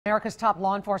America's top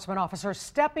law enforcement officer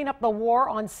stepping up the war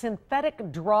on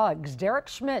synthetic drugs. Derek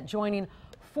Schmidt joining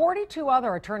 42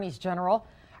 other attorneys general,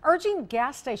 urging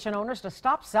gas station owners to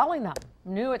stop selling them.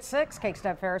 New at 6, Kate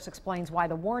Deb Ferris explains why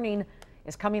the warning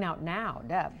is coming out now.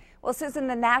 Deb. Well, Susan,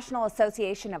 the National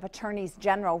Association of Attorneys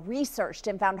General researched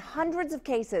and found hundreds of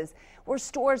cases where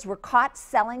stores were caught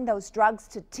selling those drugs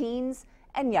to teens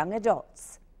and young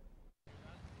adults.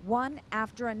 One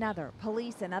after another,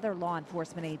 police and other law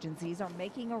enforcement agencies are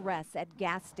making arrests at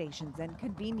gas stations and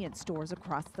convenience stores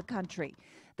across the country.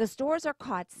 The stores are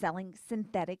caught selling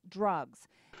synthetic drugs.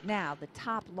 Now, the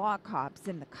top law cops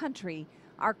in the country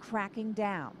are cracking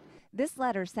down. This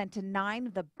letter, sent to 9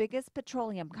 of the biggest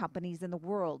petroleum companies in the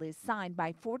world, is signed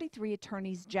by 43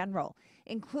 attorneys general,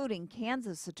 including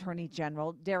Kansas Attorney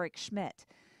General Derek Schmidt.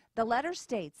 The letter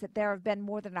states that there have been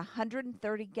more than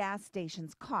 130 gas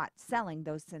stations caught selling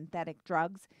those synthetic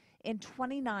drugs in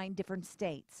 29 different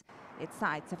states. It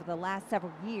cites that for the last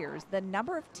several years, the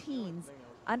number of teens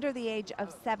under the age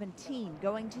of 17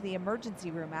 going to the emergency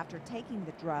room after taking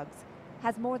the drugs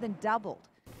has more than doubled.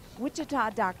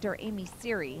 Wichita Dr. Amy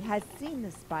Siri has seen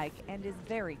the spike and is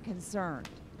very concerned.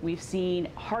 We've seen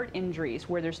heart injuries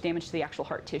where there's damage to the actual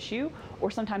heart tissue or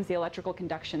sometimes the electrical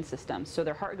conduction system. So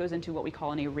their heart goes into what we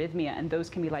call an arrhythmia, and those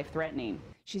can be life-threatening.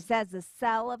 She says the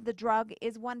sale of the drug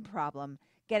is one problem.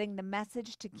 Getting the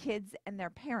message to kids and their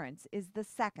parents is the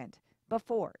second,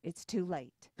 before it's too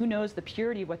late. Who knows the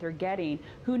purity of what they're getting?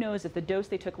 Who knows if the dose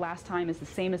they took last time is the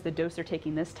same as the dose they're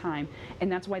taking this time?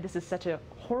 And that's why this is such a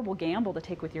horrible gamble to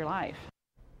take with your life.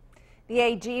 The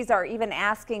AGs are even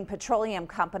asking petroleum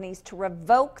companies to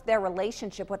revoke their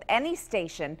relationship with any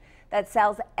station that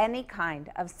sells any kind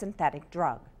of synthetic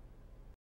drug.